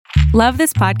Love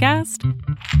this podcast?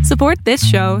 Support this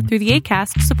show through the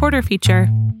Acast supporter feature.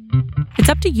 It's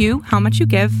up to you how much you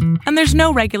give, and there's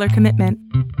no regular commitment.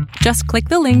 Just click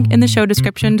the link in the show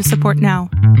description to support now.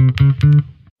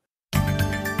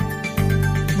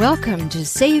 Welcome to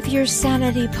Save Your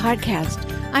Sanity podcast.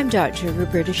 I'm Dr.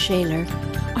 Roberta Shaler.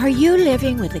 Are you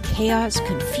living with the chaos,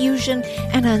 confusion,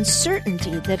 and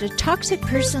uncertainty that a toxic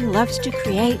person loves to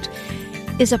create?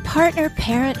 Is a partner,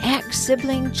 parent, ex,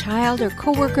 sibling, child, or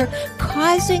coworker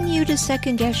causing you to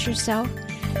second-guess yourself?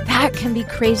 That can be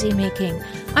crazy-making.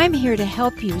 I'm here to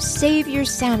help you save your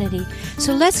sanity.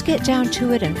 So let's get down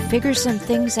to it and figure some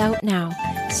things out now.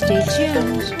 Stay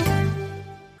tuned.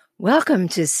 Welcome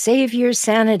to Save Your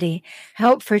Sanity,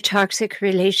 Help for Toxic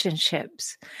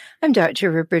Relationships. I'm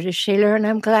Dr. Roberta Shaler, and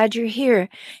I'm glad you're here.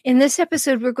 In this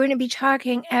episode, we're going to be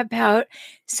talking about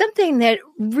something that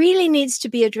really needs to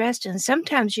be addressed, and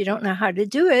sometimes you don't know how to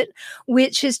do it,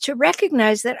 which is to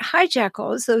recognize that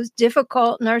hijackals, those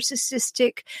difficult,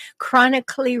 narcissistic,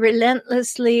 chronically,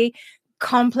 relentlessly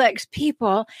complex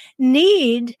people,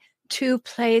 need to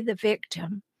play the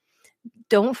victim.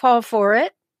 Don't fall for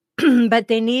it. But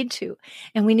they need to.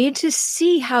 And we need to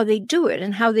see how they do it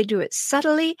and how they do it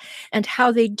subtly and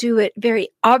how they do it very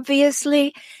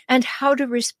obviously and how to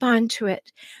respond to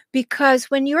it. Because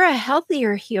when you're a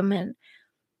healthier human,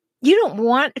 you don't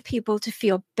want people to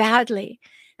feel badly.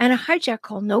 And a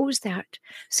hijackal knows that.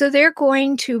 So they're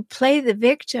going to play the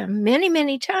victim many,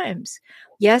 many times.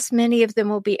 Yes, many of them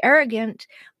will be arrogant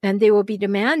and they will be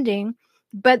demanding.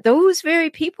 But those very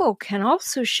people can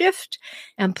also shift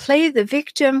and play the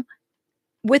victim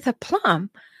with aplomb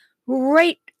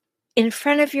right in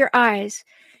front of your eyes.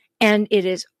 And it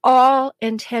is all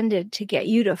intended to get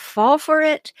you to fall for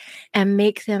it and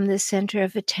make them the center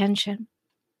of attention.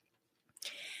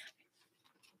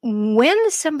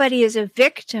 When somebody is a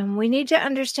victim, we need to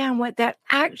understand what that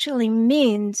actually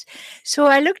means. So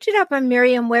I looked it up on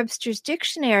Merriam-Webster's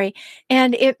dictionary,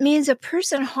 and it means a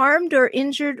person harmed or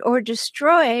injured or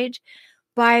destroyed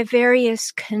by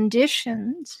various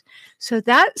conditions. So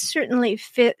that certainly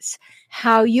fits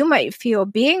how you might feel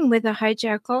being with a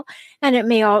hijackal, and it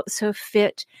may also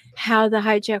fit how the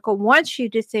hijackal wants you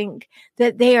to think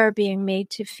that they are being made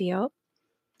to feel.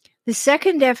 The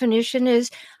second definition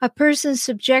is a person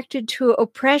subjected to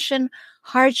oppression,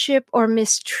 hardship, or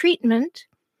mistreatment.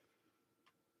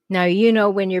 Now, you know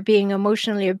when you're being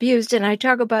emotionally abused, and I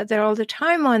talk about that all the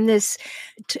time on this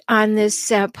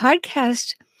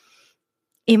podcast.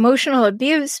 Emotional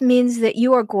abuse means that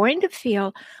you are going to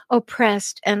feel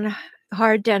oppressed and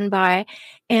hard done by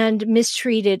and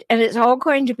mistreated, and it's all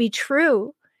going to be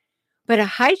true. But a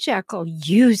hijackal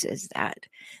uses that.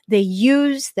 They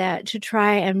use that to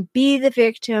try and be the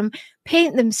victim,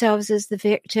 paint themselves as the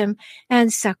victim,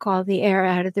 and suck all the air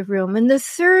out of the room. And the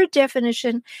third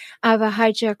definition of a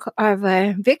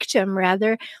victim,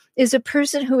 is a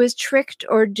person who is tricked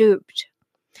or duped.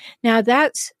 Now,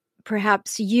 that's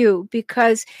perhaps you,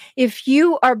 because if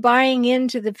you are buying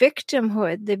into the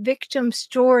victimhood, the victim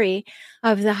story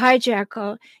of the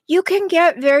hijackal, you can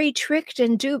get very tricked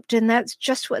and duped, and that's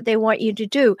just what they want you to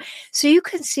do. So you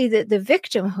can see that the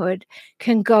victimhood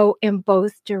can go in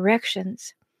both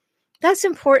directions. That's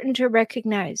important to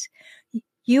recognize.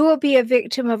 You will be a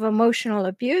victim of emotional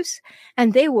abuse,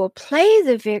 and they will play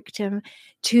the victim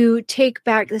to take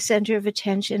back the center of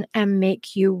attention and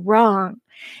make you wrong.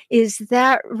 Is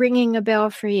that ringing a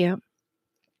bell for you?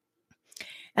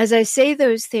 As I say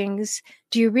those things,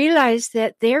 do you realize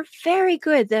that they're very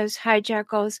good, those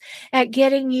hijackals, at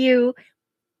getting you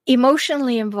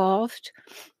emotionally involved,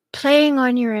 playing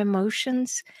on your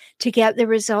emotions to get the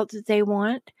result that they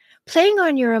want? Playing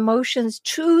on your emotions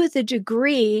to the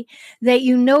degree that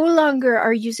you no longer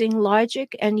are using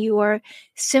logic and you are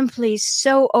simply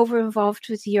so over-involved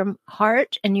with your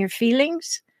heart and your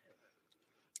feelings.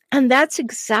 And that's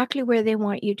exactly where they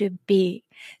want you to be.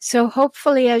 So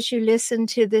hopefully as you listen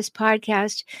to this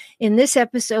podcast, in this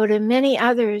episode and many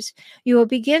others, you will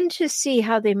begin to see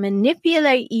how they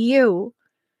manipulate you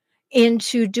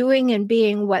into doing and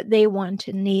being what they want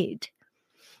and need.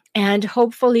 And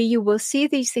hopefully you will see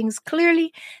these things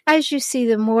clearly. As you see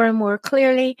them more and more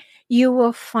clearly, you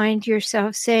will find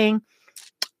yourself saying,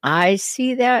 I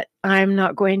see that. I'm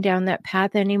not going down that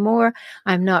path anymore.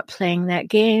 I'm not playing that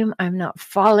game. I'm not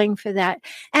falling for that.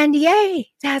 And yay,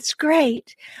 that's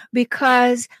great,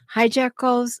 because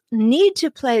hijackals need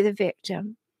to play the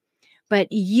victim,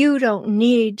 but you don't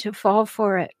need to fall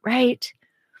for it, right?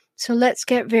 So let's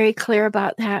get very clear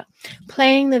about that.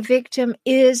 Playing the victim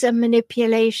is a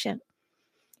manipulation,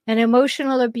 and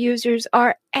emotional abusers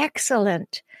are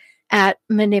excellent at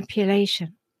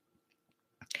manipulation.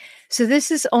 So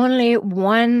this is only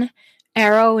one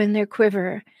arrow in their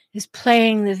quiver, is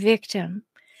playing the victim.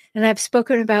 And I've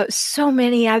spoken about so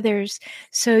many others.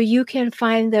 So you can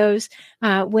find those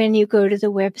when you go to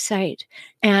the website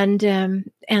and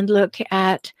look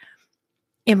at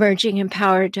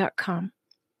emergingempowered.com.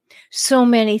 So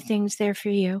many things there for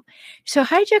you. So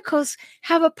hijackals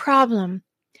have a problem.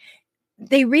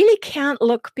 They really can't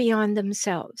look beyond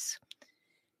themselves.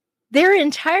 Their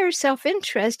entire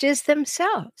self-interest is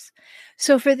themselves.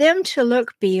 So for them to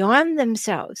look beyond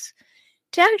themselves,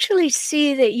 to actually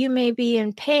see that you may be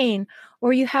in pain,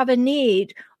 or you have a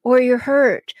need, or you're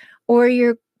hurt, or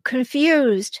you're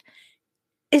confused,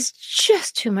 is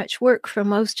just too much work for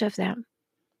most of them.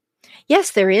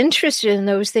 Yes, they're interested in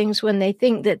those things when they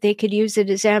think that they could use it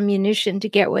as ammunition to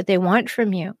get what they want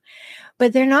from you,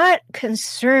 but they're not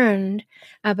concerned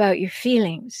about your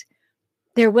feelings.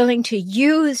 They're willing to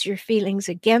use your feelings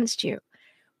against you,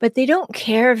 but they don't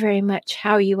care very much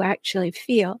how you actually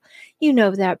feel. You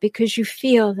know that because you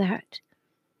feel that.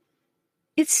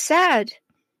 It's sad.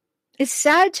 It's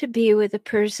sad to be with a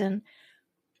person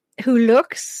who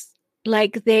looks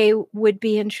like they would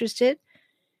be interested,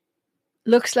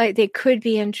 looks like they could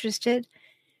be interested,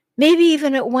 maybe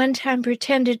even at one time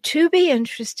pretended to be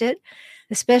interested,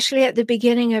 especially at the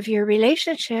beginning of your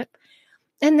relationship.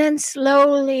 And then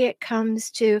slowly it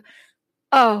comes to,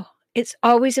 oh, it's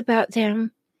always about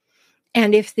them.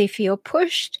 And if they feel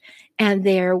pushed, and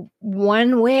their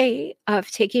one way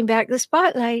of taking back the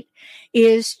spotlight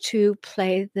is to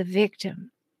play the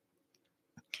victim.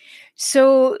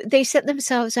 So they set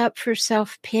themselves up for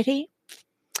self-pity.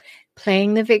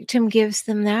 Playing the victim gives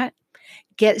them that,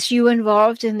 gets you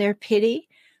involved in their pity.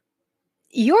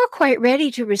 You're quite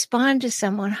ready to respond to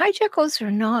someone. Hijackals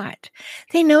are not.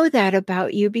 They know that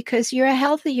about you because you're a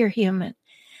healthier human.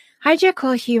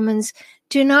 Hijackal humans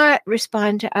do not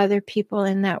respond to other people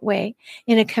in that way,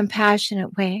 in a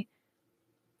compassionate way.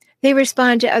 They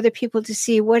respond to other people to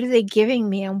see, what are they giving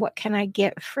me and what can I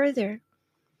get further?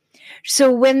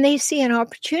 So when they see an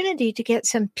opportunity to get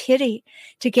some pity,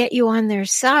 to get you on their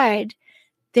side,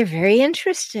 they're very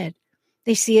interested.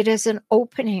 They see it as an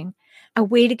opening, a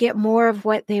way to get more of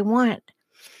what they want.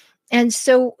 And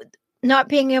so not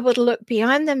being able to look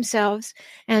beyond themselves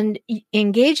and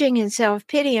engaging in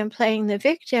self-pity and playing the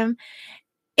victim,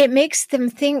 it makes them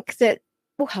think that,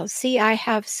 well, see, I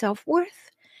have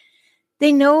self-worth.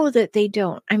 They know that they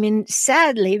don't. I mean,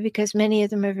 sadly, because many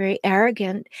of them are very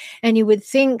arrogant, and you would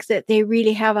think that they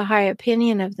really have a high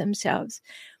opinion of themselves.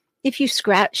 If you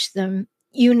scratch them,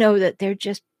 you know that they're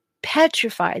just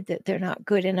petrified that they're not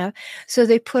good enough. So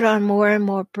they put on more and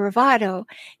more bravado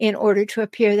in order to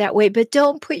appear that way. But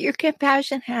don't put your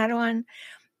compassion hat on.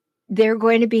 They're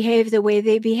going to behave the way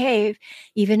they behave.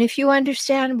 Even if you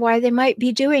understand why they might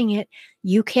be doing it,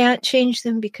 you can't change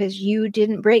them because you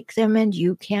didn't break them and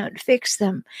you can't fix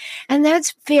them. And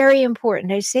that's very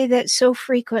important. I say that so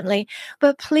frequently,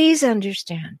 but please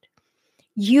understand,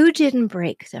 you didn't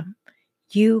break them.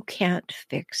 You can't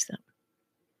fix them.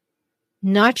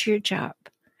 Not your job.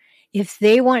 If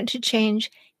they want to change,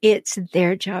 it's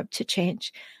their job to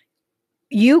change.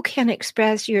 You can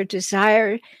express your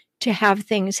desire to have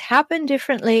things happen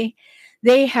differently.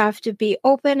 They have to be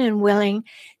open and willing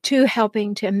to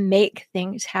helping to make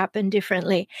things happen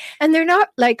differently. And they're not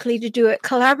likely to do it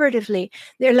collaboratively.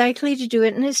 They're likely to do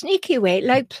it in a sneaky way,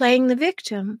 like playing the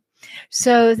victim,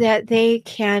 so that they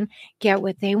can get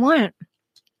what they want.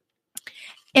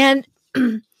 And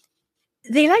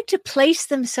they like to place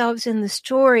themselves in the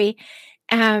story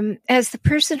as the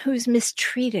person who's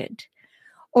mistreated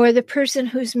or the person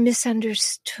who's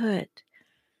misunderstood.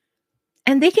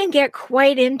 And they can get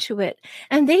quite into it,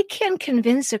 and they can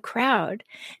convince a crowd.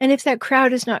 And if that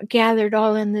crowd is not gathered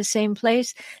all in the same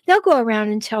place, they'll go around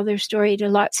and tell their story to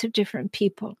lots of different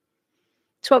people.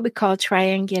 It's what we call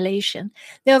triangulation.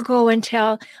 They'll go and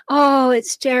tell, oh,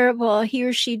 it's terrible. He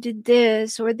or she did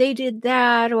this, or they did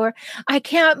that, or I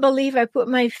can't believe I put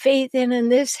my faith in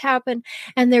and this happened.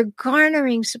 And they're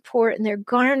garnering support, and they're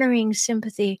garnering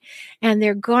sympathy, and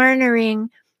they're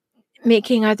garnering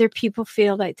making other people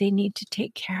feel like they need to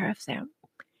take care of them.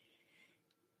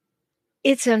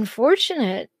 It's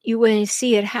unfortunate when you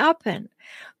see it happen,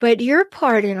 but your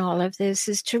part in all of this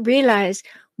is to realize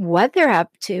what they're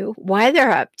up to, why they're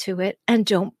up to it, and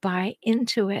don't buy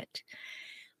into it.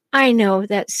 I know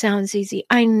that sounds easy.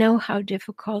 I know how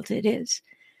difficult it is.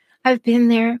 I've been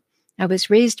there. I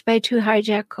was raised by 2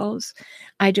 hijackals.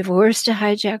 I divorced a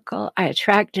hijackal. I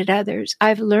attracted others.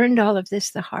 I've learned all of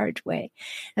this the hard way,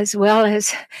 as well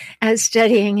as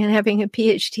studying and having a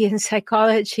PhD in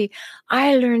psychology.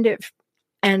 I learned it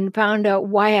and found out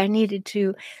why I needed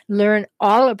to learn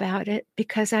all about it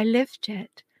because I lived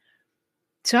it.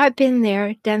 So I've been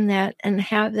there, done that, and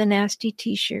have the nasty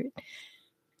t-shirt.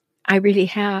 I really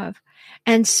have.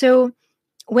 And so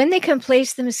when they can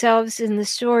place themselves in the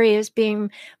story as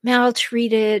being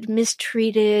maltreated,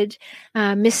 mistreated,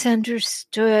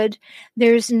 misunderstood,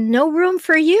 there's no room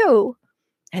for you.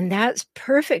 And that's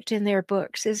perfect in their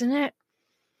books, isn't it?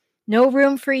 No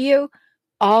room for you,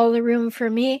 all the room for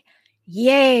me.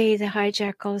 Yay, the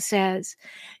hijackal says.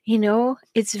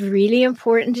 It's really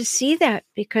important to see that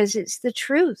because it's the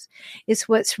truth. It's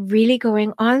what's really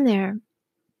going on there.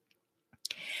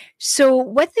 So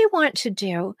what they want to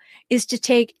do is to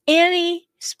take any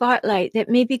spotlight that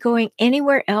may be going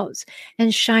anywhere else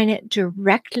and shine it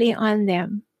directly on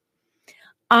them.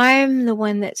 I'm the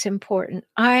one that's important.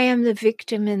 I am the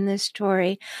victim in this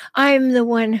story. I'm the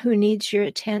one who needs your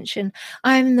attention.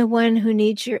 I'm the one who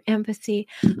needs your empathy.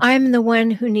 I'm the one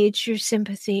who needs your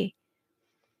sympathy.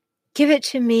 Give it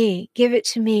to me. Give it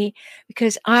to me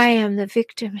because I am the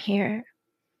victim here.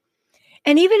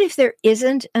 And even if there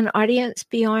isn't an audience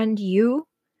beyond you,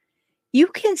 you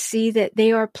can see that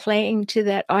they are playing to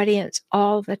that audience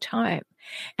all the time.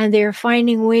 And they are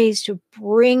finding ways to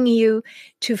bring you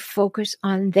to focus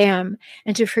on them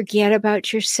and to forget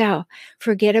about yourself,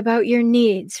 forget about your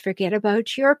needs, forget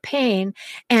about your pain,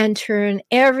 and turn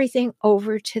everything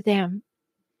over to them.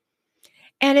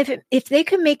 And if they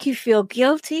can make you feel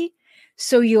guilty,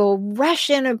 so you'll rush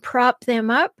in and prop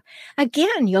them up,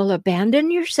 again, you'll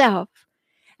abandon yourself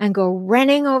and go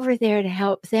running over there to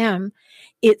help them.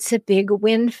 It's a big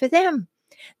win for them.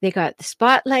 They got the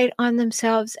spotlight on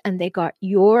themselves and they got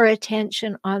your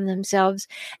attention on themselves,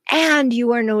 and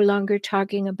you are no longer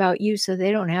talking about you, so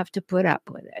they don't have to put up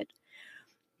with it.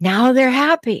 Now they're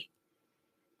happy.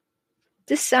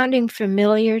 This sounding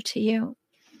familiar to you?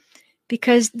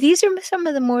 Because these are some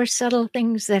of the more subtle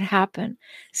things that happen.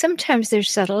 Sometimes they're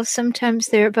subtle, sometimes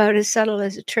they're about as subtle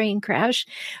as a train crash,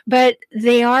 but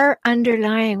they are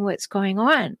underlying what's going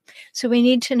on. So we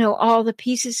need to know all the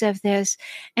pieces of this.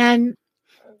 And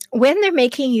when they're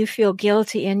making you feel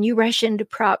guilty and you rush in to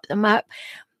prop them up,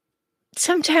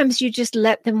 sometimes you just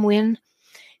let them win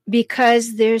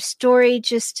because their story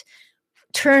just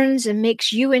turns and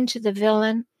makes you into the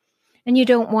villain. And you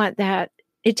don't want that.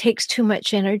 It takes too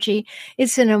much energy.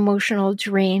 It's an emotional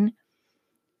drain.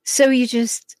 So you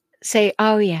just say,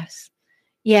 oh, yes,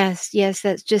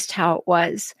 that's just how it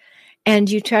was.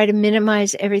 And you try to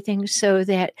minimize everything so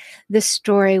that the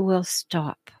story will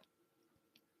stop.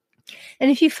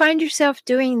 And if you find yourself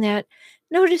doing that,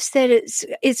 notice that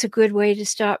it's a good way to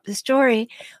stop the story.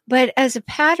 But as a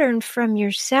pattern from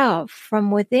yourself,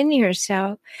 from within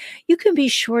yourself, you can be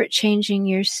shortchanging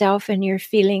yourself and your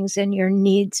feelings and your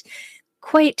needs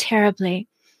quite terribly.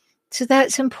 So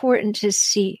that's important to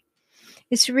see.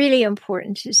 It's really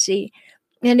important to see.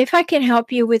 And if I can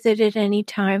help you with it at any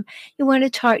time, you want to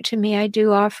talk to me, I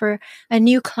do offer a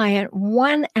new client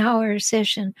 1 hour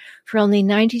session for only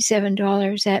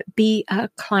 $97 at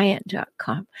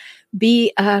beaclient.com.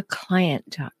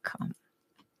 Beaclient.com.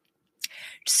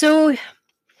 So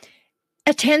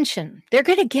attention, they're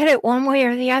going to get it one way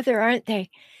or the other, aren't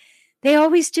they? They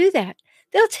always do that.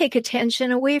 They'll take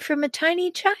attention away from a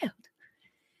tiny child.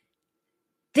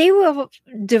 They will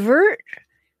divert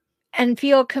and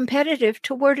feel competitive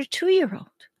toward a 2-year-old.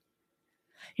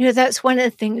 That's one of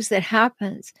the things that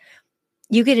happens.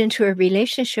 You get into a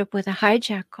relationship with a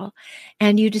hijackal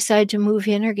and you decide to move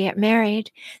in or get married.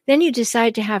 Then you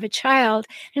decide to have a child,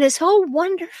 and it's all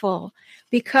wonderful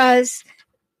because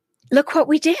look what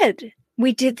we did.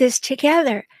 We did this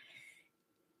together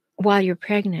while you're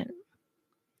pregnant.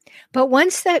 But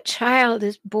once that child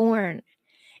is born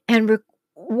and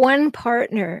one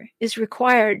partner is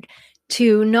required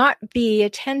to not be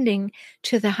attending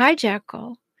to the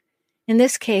hijackal, in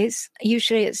this case,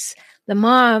 usually it's the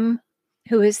mom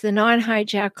who is the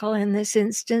non-hijackal in this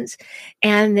instance,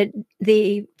 and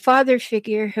the father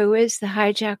figure who is the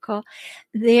hijackal,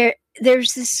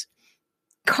 there's this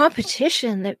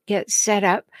competition that gets set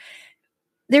up.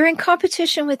 They're in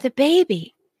competition with the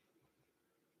baby.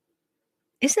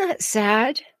 Isn't that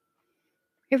sad?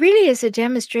 It really is a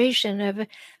demonstration of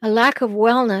a lack of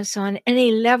wellness on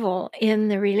any level in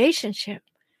the relationship.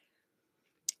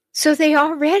 So they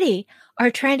already are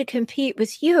trying to compete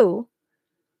with you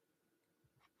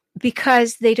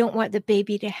because they don't want the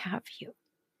baby to have you.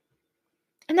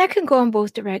 And that can go in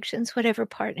both directions, whatever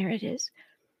partner it is.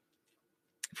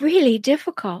 Really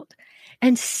difficult.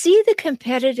 And see the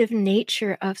competitive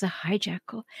nature of the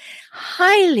hijackal.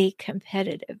 Highly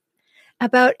competitive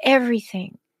about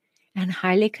everything. and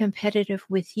highly competitive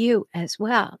with you as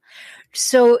well.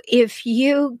 So if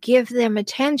you give them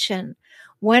attention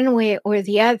one way or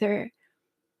the other,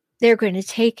 they're going to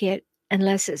take it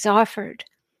unless it's offered.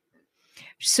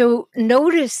 So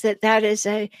notice that that is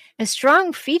a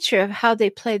strong feature of how they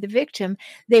play the victim.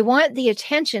 They want the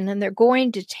attention and they're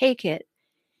going to take it.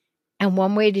 And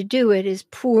one way to do it is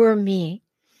poor me.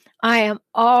 I am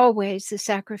always the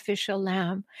sacrificial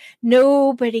lamb.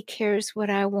 Nobody cares what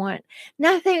I want.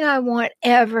 Nothing I want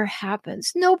ever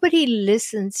happens. Nobody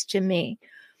listens to me.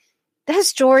 That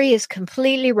story is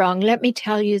completely wrong. Let me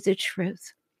tell you the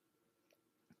truth.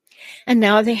 And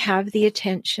now they have the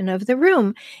attention of the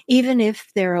room, even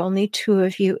if there are only two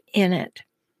of you in it.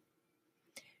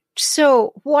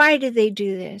 So why do they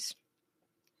do this?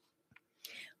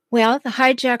 Well, the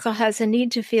hijackal has a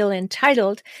need to feel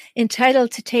entitled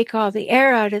to take all the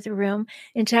air out of the room,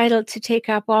 entitled to take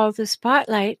up all the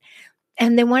spotlight,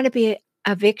 and they want to be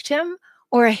a victim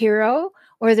or a hero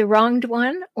or the wronged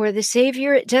one or the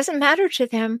savior. It doesn't matter to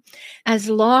them as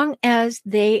long as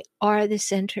they are the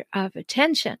center of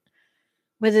attention.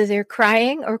 Whether they're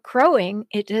crying or crowing,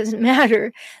 it doesn't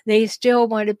matter. They still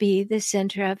want to be the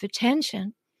center of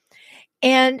attention.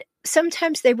 And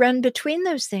sometimes they run between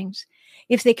those things.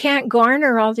 If they can't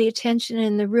garner all the attention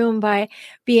in the room by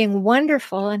being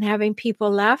wonderful and having people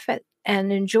laugh at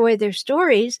and enjoy their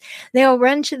stories, they'll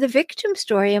run to the victim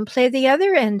story and play the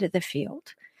other end of the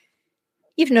field.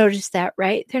 You've noticed that,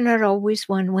 right? They're not always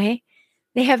one way.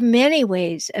 They have many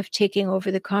ways of taking over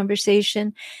the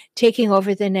conversation, taking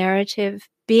over the narrative,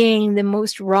 being the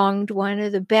most wronged one or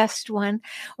the best one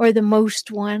or the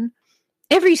most one.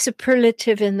 Every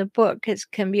superlative in the book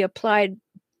can be applied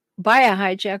by a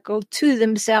hijackal to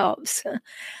themselves.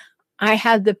 I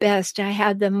had the best, I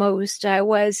had the most, I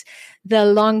was the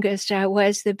longest, I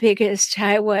was the biggest,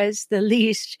 I was the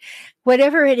least.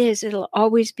 Whatever it is, it'll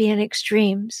always be in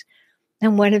extremes.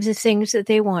 And one of the things that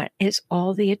they want is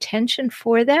all the attention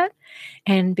for that,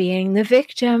 and being the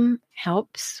victim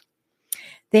helps.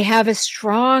 They have a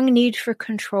strong need for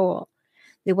control.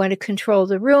 They want to control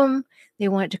the room. They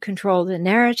want to control the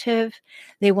narrative.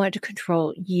 They want to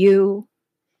control you.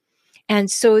 And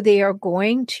so they are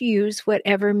going to use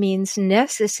whatever means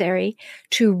necessary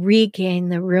to regain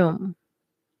the room.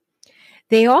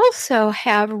 They also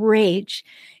have rage,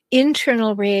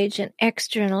 internal rage and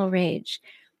external rage.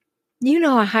 You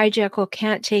know, a hijackal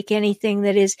can't take anything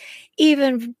that is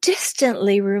even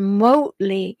distantly,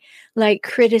 remotely like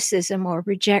criticism or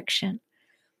rejection.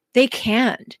 They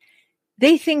can't.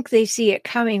 They think they see it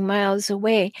coming miles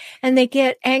away, and they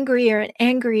get angrier and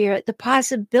angrier at the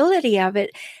possibility of it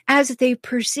as they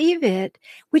perceive it,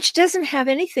 which doesn't have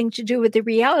anything to do with the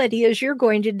reality as you're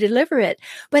going to deliver it.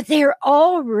 But they're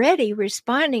already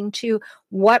responding to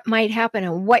what might happen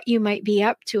and what you might be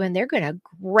up to, and they're going to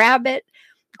grab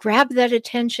that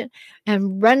attention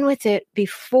and run with it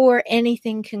before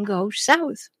anything can go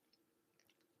south.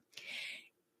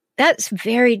 That's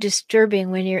very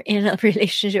disturbing when you're in a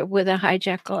relationship with a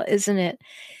hijackal, isn't it?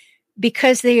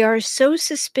 Because they are so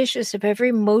suspicious of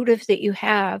every motive that you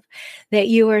have that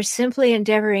you are simply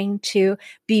endeavoring to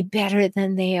be better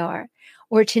than they are,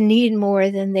 or to need more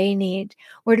than they need,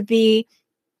 or to be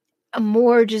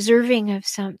more deserving of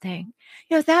something.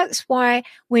 You know, that's why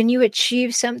when you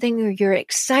achieve something or you're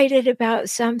excited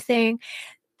about something,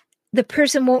 the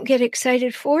person won't get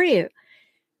excited for you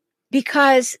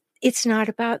because it's not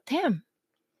about them.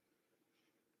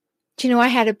 You know, I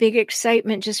had a big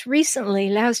excitement just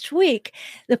recently, last week.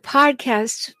 The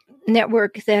podcast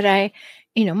network that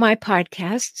my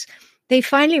podcasts, they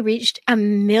finally reached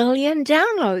 1 million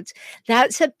downloads.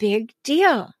 That's a big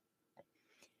deal.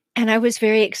 And I was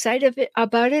very excited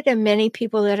about it. And many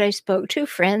people that I spoke to,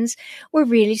 friends, were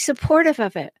really supportive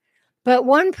of it. But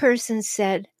one person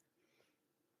said,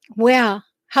 well,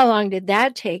 how long did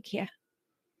that take you?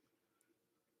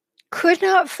 Could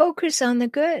not focus on the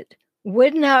good,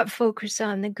 would not focus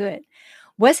on the good,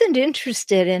 wasn't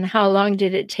interested in how long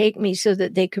did it take me so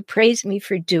that they could praise me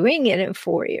for doing it in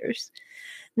 4 years.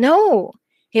 No,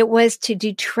 it was to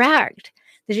detract,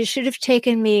 that it should have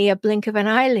taken me a blink of an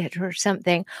eyelid or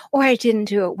something, or I didn't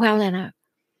do it well enough.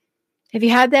 Have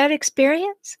you had that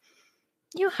experience?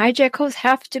 You know, hijackals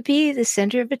have to be the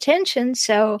center of attention.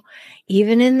 So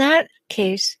even in that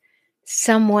case,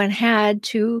 someone had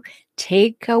to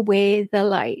take away the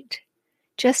light.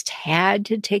 Just had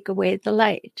to take away the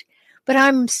light. But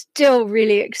I'm still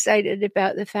really excited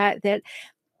about the fact that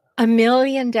 1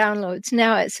 million downloads,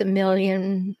 now it's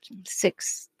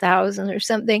 1,006,000 or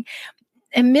something,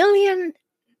 1 million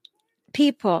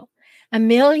people, 1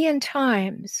 million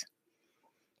times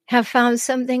have found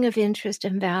something of interest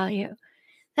and value.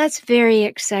 That's very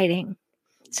exciting.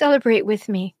 Celebrate with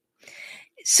me.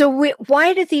 So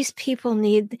why do these people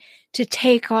need to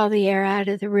take all the air out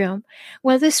of the room?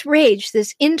 Well, this rage,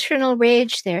 this internal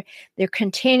rage, they're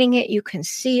containing it. You can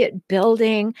see it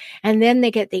building. And then they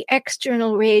get the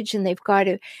external rage and they've got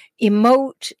to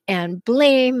emote and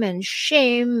blame and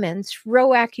shame and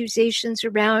throw accusations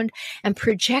around and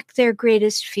project their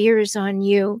greatest fears on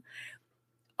you,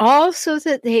 all so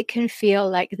that they can feel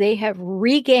like they have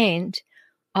regained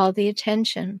all the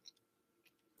attention.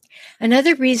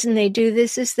 Another reason they do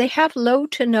this is they have low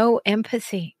to no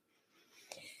empathy.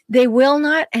 They will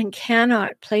not and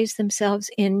cannot place themselves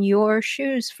in your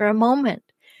shoes for a moment.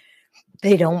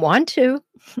 They don't want to,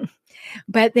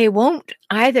 but they won't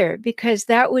either, because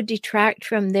that would detract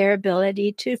from their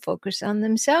ability to focus on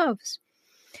themselves.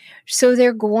 So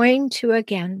they're going to,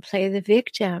 again, play the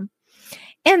victim.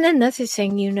 And another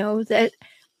thing, that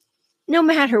no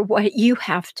matter what, you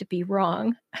have to be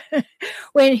wrong.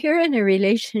 When you're in a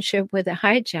relationship with a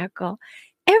hijackal,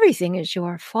 everything is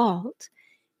your fault.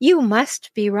 You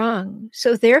must be wrong.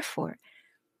 So therefore,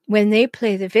 when they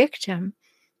play the victim,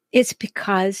 it's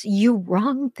because you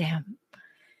wronged them.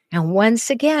 And once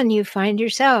again, you find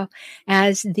yourself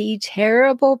as the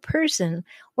terrible person,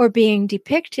 or being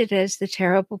depicted as the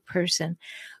terrible person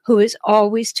who is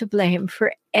always to blame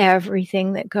for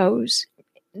everything that goes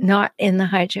not in the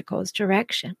hijackal's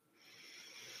direction.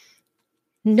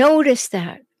 Notice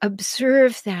that,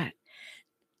 observe that,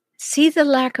 see the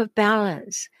lack of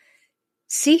balance,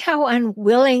 see how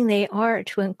unwilling they are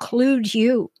to include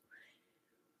you.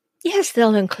 Yes,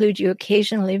 they'll include you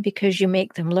occasionally because you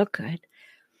make them look good.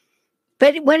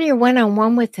 But when you're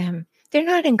one-on-one with them, they're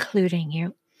not including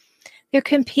you. They're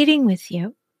competing with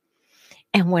you.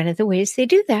 And one of the ways they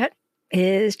do that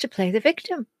is to play the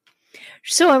victim.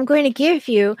 So I'm going to give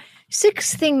you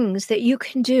 6 things that you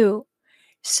can do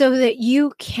so that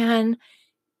you can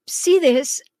see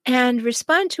this and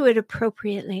respond to it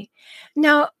appropriately.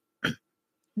 Now,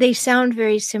 they sound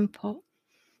very simple.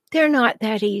 They're not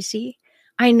that easy.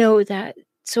 I know that.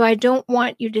 So I don't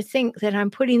want you to think that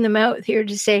I'm putting them out here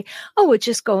to say, oh, well,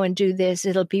 just go and do this.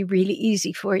 It'll be really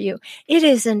easy for you. It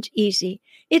isn't easy.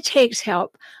 It takes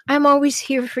help. I'm always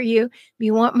here for you. If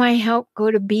you want my help,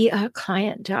 go to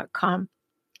beaclient.com.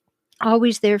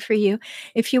 Always there for you.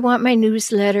 If you want my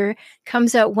newsletter,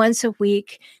 comes out once a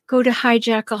week, go to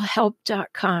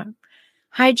hijackalhelp.com.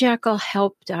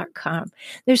 hijackalhelp.com.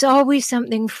 There's always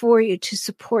something for you to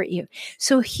support you.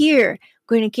 So here, I'm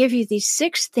going to give you these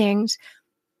 6 things.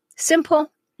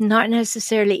 Simple, not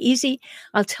necessarily easy.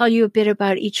 I'll tell you a bit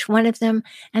about each one of them,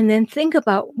 and then think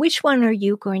about which one are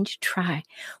you going to try?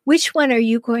 Which one are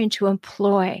you going to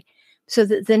employ so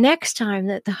that the next time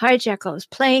that the hijackal is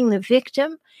playing the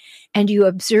victim and you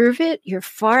observe it, you're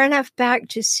far enough back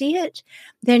to see it,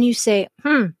 then you say,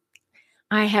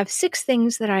 I have 6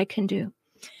 things that I can do.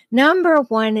 Number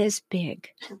 1 is big.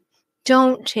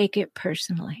 Don't take it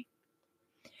personally.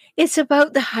 It's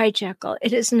about the hijackal.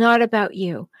 It is not about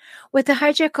you. What the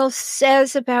hijackal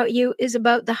says about you is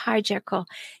about the hijackal.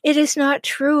 It is not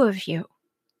true of you.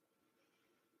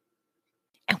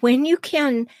 And when you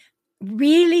can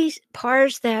really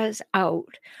parse that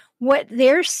out, what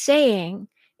they're saying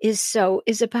is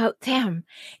about them.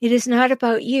 It is not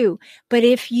about you. But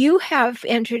if you have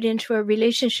entered into a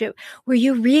relationship where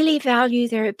you really value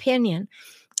their opinion,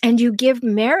 and you give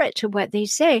merit to what they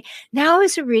say, now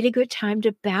is a really good time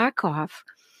to back off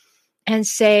and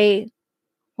say,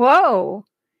 whoa,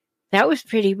 that was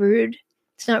pretty rude.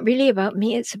 It's not really about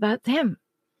me, it's about them.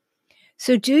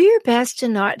 So do your best to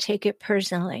not take it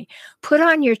personally. Put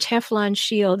on your Teflon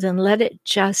shield and let it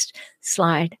just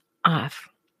slide off.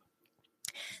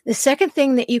 The second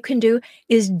thing that you can do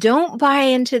is don't buy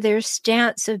into their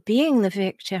stance of being the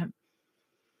victim.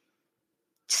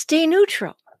 Stay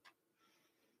neutral.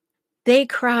 They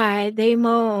cry, they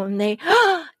moan,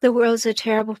 the world's a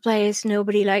terrible place,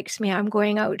 nobody likes me, I'm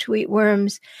going out to eat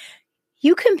worms.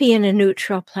 You can be in a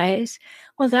neutral place.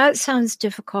 Well, that sounds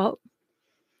difficult.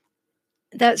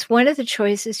 That's one of the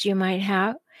choices you might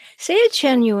have. Say it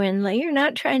genuinely, you're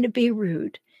not trying to be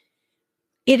rude.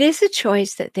 It is a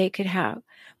choice that they could have,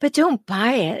 but don't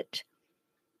buy it.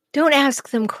 Don't ask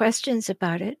them questions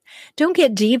about it. Don't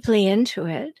get deeply into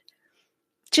it.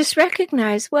 Just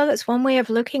recognize, well, that's one way of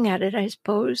looking at it, I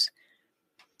suppose.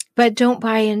 But don't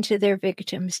buy into their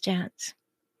victim stance.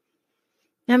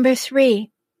 Number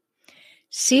 3,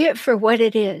 see it for what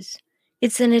it is.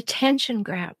 It's an attention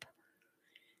grab.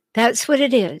 That's what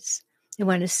it is. They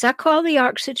want to suck all the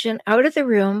oxygen out of the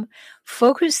room,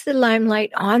 focus the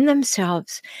limelight on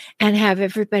themselves, and have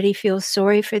everybody feel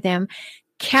sorry for them,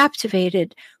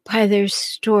 captivated by their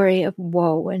story of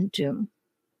woe and doom.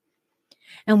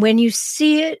 And when you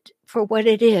see it for what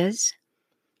it is,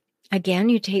 again,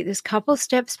 you take this couple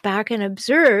steps back and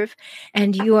observe,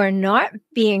 and you are not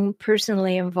being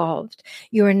personally involved.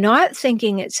 You are not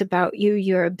thinking it's about you.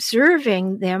 You're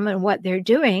observing them and what they're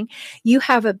doing. You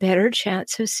have a better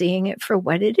chance of seeing it for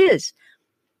what it is.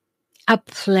 A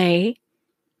play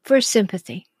for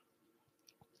sympathy.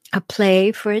 A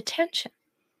play for attention.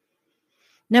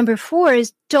 Number 4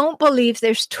 is don't believe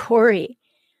their story.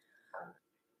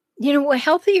 You know,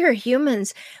 healthier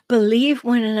humans believe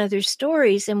one another's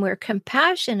stories, and we're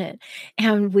compassionate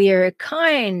and we're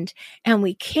kind and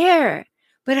we care.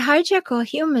 But hijackal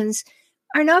humans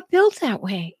are not built that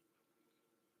way.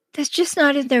 That's just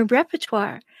not in their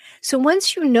repertoire. So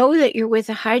once you know that you're with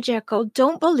a hijackal,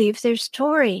 don't believe their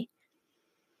story.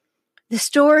 The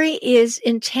story is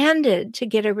intended to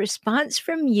get a response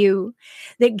from you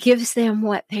that gives them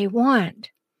what they want.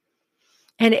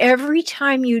 And every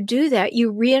time you do that,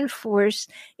 you reinforce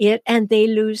it, and they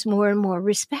lose more and more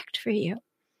respect for you.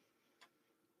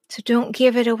 So don't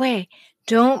give it away.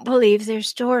 Don't believe their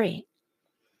story.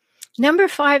 Number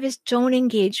 5 is don't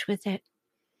engage with it.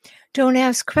 Don't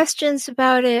ask questions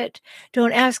about it.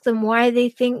 Don't ask them why they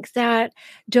think that.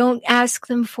 Don't ask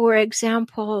them for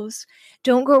examples.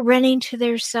 Don't go running to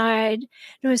their side.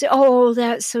 Don't say, oh,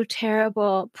 that's so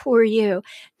terrible. Poor you.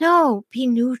 No, be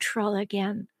neutral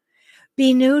again.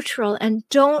 Be neutral and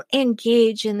don't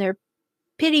engage in their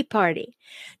pity party.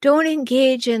 Don't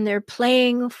engage in their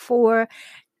playing for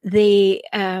the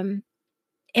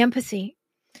empathy.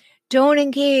 Don't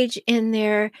engage in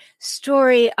their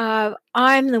story of,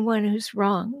 I'm the one who's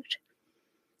wronged.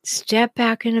 Step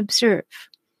back and observe.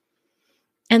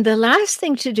 And the last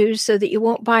thing to do so that you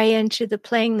won't buy into the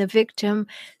playing the victim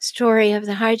story of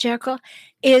the hijackal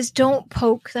is don't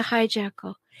poke the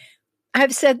hijackal.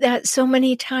 I've said that so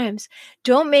many times.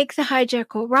 Don't make the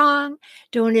hijackal wrong.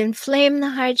 Don't inflame the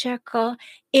hijackal.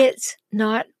 It's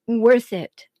not worth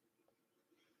it.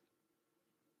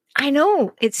 I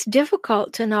know it's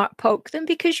difficult to not poke them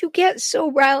because you get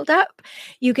so riled up.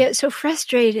 You get so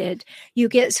frustrated. You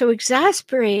get so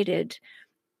exasperated.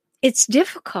 It's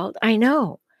difficult, I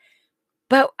know.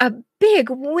 But a big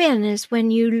win is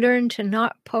when you learn to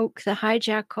not poke the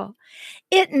hijackal.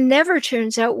 It never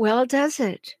turns out well, does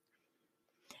it?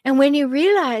 And when you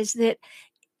realize that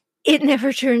it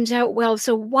never turns out well,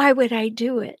 so why would I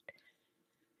do it?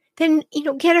 Then,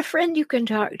 get a friend you can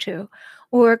talk to,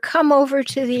 or come over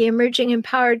to the Emerging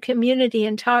Empowered community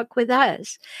and talk with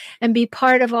us and be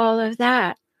part of all of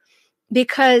that.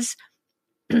 Because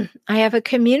I have a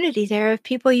community there of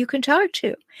people you can talk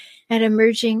to at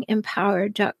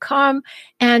emergingempowered.com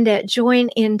and at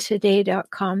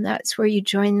joinintoday.com. That's where you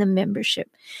join the membership.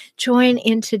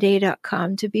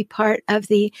 Joinintoday.com to be part of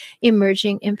the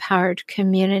Emerging Empowered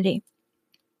community.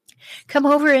 Come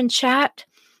over and chat.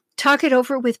 Talk it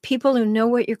over with people who know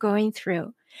what you're going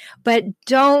through. But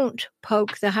don't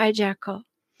poke the hijackal.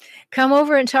 Come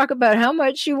over and talk about how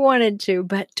much you wanted to,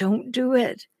 but don't do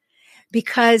it.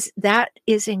 Because that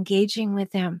is engaging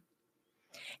with them.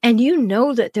 And you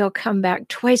know that they'll come back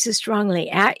twice as strongly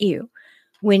at you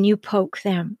when you poke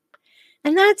them.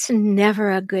 And that's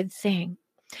never a good thing.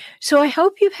 So I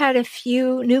hope you've had a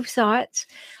few new thoughts,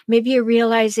 maybe a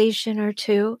realization or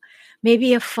two,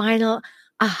 maybe a final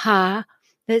aha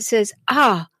that says,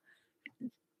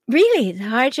 really, the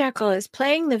hijackal is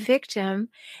playing the victim,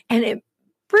 and it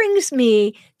brings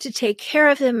me to take care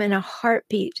of them in a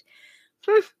heartbeat.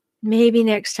 Maybe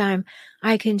next time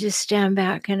I can just stand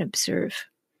back and observe.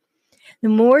 The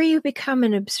more you become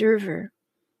an observer,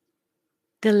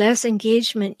 the less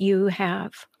engagement you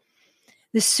have,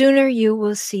 the sooner you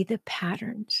will see the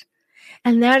patterns.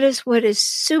 And that is what is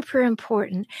super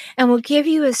important and will give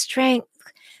you a strength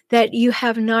that you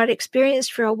have not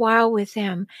experienced for a while with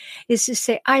them, is to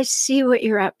say, I see what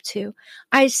you're up to.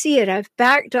 I see it. I've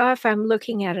backed off. I'm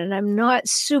looking at it. I'm not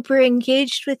super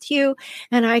engaged with you,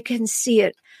 and I can see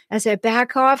it. As I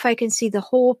back off, I can see the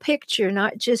whole picture,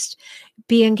 not just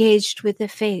be engaged with the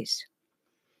face.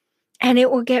 And it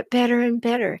will get better and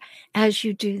better as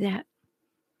you do that.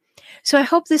 So I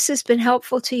hope this has been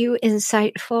helpful to you,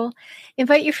 insightful.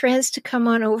 Invite your friends to come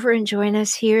on over and join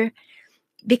us here,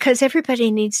 because everybody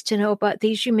needs to know about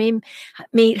these. You may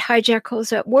meet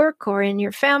hijackals at work or in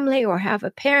your family, or have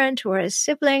a parent or a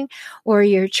sibling, or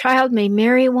your child may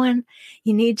marry one.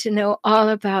 You need to know all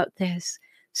about this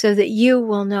so that you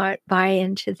will not buy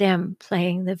into them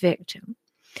playing the victim.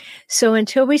 So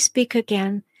until we speak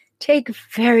again, take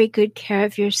very good care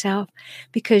of yourself,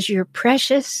 because you're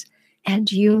precious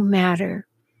and you matter.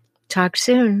 Talk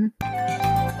soon.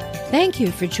 Thank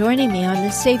you for joining me on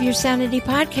the Save Your Sanity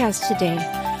podcast today.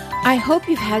 I hope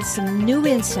you've had some new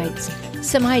insights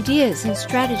some ideas and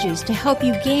strategies to help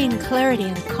you gain clarity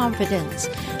and confidence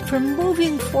for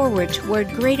moving forward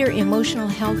toward greater emotional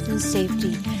health and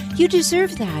safety. You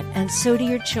deserve that, and so do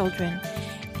your children.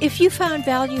 If you found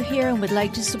value here and would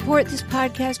like to support this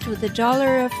podcast with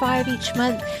 $1 or $5 each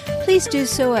month, please do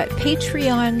so at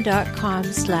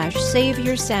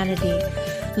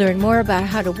patreon.com/saveyoursanity. Learn more about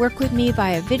how to work with me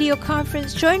via video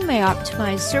conference, join my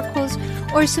optimized circles,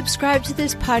 or subscribe to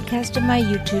this podcast on my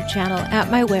YouTube channel at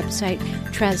my website,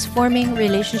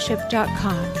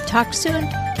 transformingrelationship.com. Talk soon.